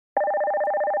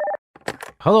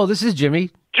Hello, this is Jimmy.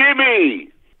 Jimmy!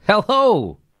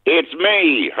 Hello. It's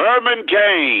me, Herman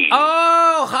Cain.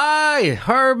 Oh, hi,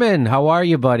 Herman. How are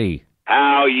you, buddy?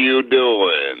 How you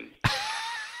doing?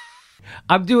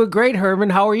 I'm doing great, Herman.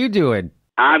 How are you doing?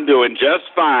 I'm doing just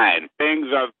fine. Things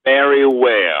are very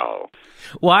well.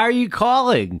 Why are you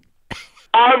calling?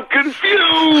 I'm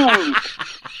confused!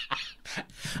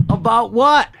 About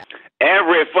what?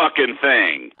 Every fucking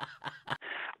thing.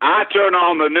 I turn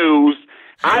on the news.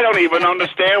 I don't even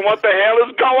understand what the hell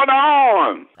is going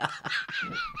on.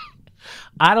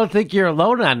 I don't think you're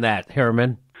alone on that,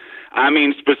 Herman. I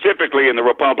mean, specifically in the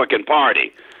Republican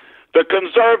Party. The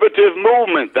conservative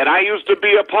movement that I used to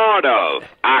be a part of.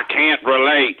 I can't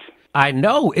relate. I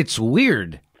know, it's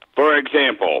weird. For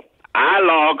example, I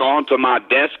log on to my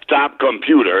desktop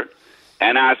computer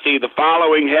and I see the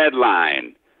following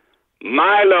headline.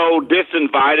 Milo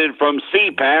disinvited from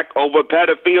CPAC over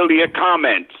pedophilia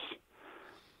comments.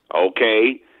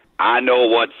 Okay, I know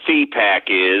what CPAC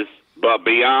is, but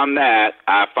beyond that,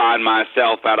 I find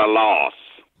myself at a loss.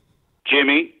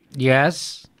 Jimmy?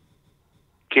 Yes?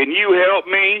 Can you help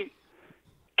me?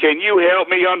 Can you help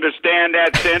me understand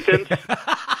that sentence?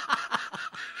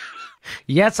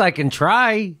 Yes, I can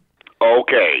try.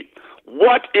 Okay.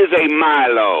 What is a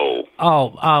Milo?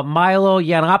 Oh, Milo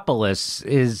Yiannopoulos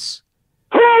is...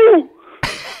 Who?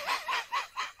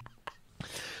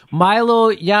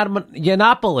 Milo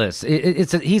Yiannopoulos.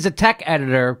 He's a tech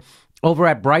editor over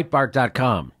at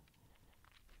Breitbart.com.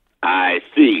 I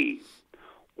see.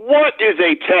 What is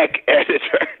a tech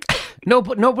editor?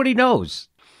 Nobody knows.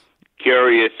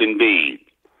 Curious indeed.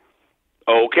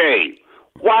 Okay.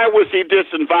 Why was he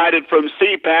disinvited from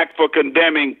CPAC for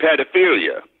condemning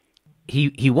pedophilia?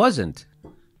 He wasn't.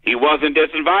 He wasn't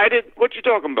disinvited? What you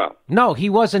talking about? No, he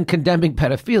wasn't condemning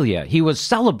pedophilia. He was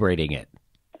celebrating it.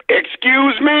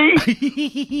 Excuse me?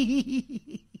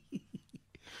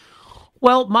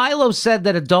 Well, Milo said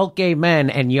that adult gay men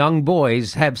and young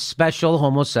boys have special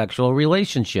homosexual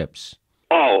relationships.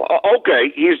 Oh,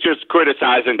 okay. He's just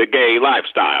criticizing the gay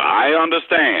lifestyle. I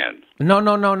understand. No.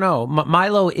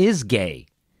 Milo is gay.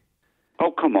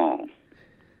 Oh, come on.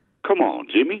 Come on,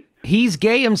 Jimmy. He's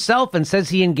gay himself and says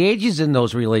he engages in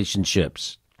those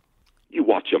relationships. You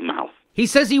watch your mouth. He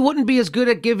says he wouldn't be as good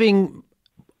at giving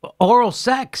oral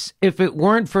sex if it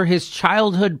weren't for his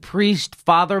childhood priest,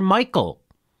 Father Michael.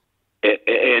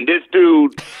 And this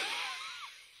dude,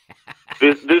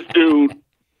 this dude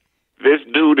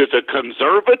is a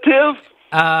conservative?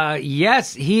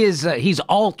 Yes, he is. He's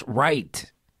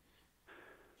alt-right.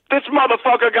 This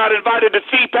motherfucker got invited to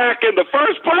CPAC in the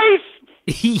first place?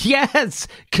 Yes,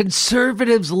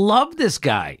 conservatives love this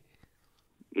guy.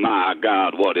 My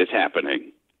God, what is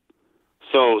happening?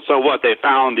 So what, they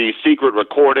found these secret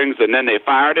recordings and then they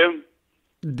fired him?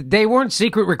 They weren't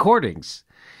secret recordings.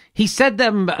 He said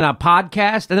them on a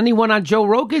podcast, and then he went on Joe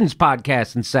Rogan's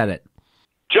podcast and said it.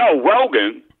 Joe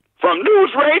Rogan? From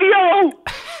News Radio?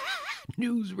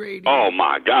 News Radio. Oh,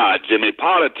 my God, Jimmy,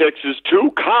 politics is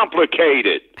too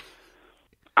complicated.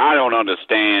 I don't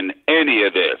understand any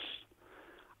of this.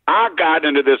 I got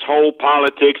into this whole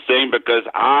politics thing because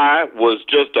I was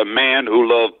just a man who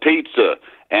loved pizza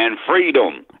and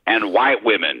freedom and white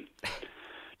women.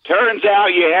 Turns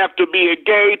out you have to be a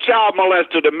gay child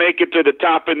molester to make it to the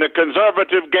top in the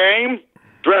conservative game.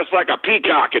 Dressed like a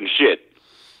peacock and shit.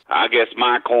 I guess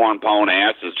my corn-pone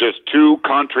ass is just too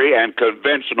country and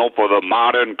conventional for the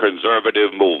modern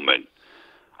conservative movement.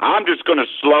 I'm just going to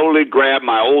slowly grab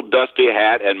my old dusty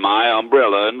hat and my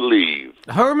umbrella and leave.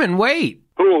 Herman, wait.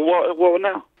 What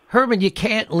now? Herman, you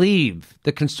can't leave.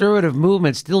 The conservative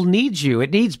movement still needs you.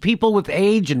 It needs people with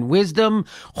age and wisdom,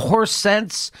 horse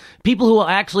sense, people who will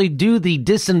actually do the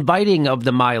disinviting of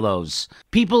the Milos,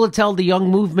 people who tell the young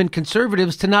movement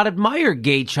conservatives to not admire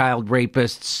gay child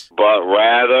rapists. But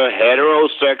rather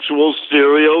heterosexual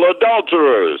serial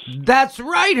adulterers. That's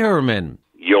right, Herman.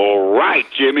 You're right,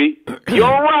 Jimmy. You're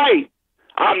right.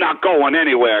 I'm not going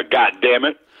anywhere,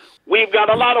 goddammit. We've got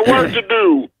a lot of work to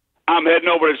do. I'm heading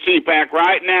over to CPAC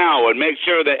right now and make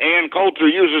sure that Ann Coulter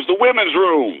uses the women's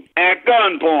room at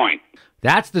gunpoint.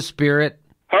 That's the spirit.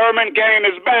 Herman Cain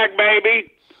is back,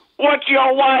 baby. What's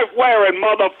your wife wearing,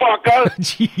 motherfucker?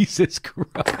 Jesus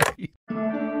Christ.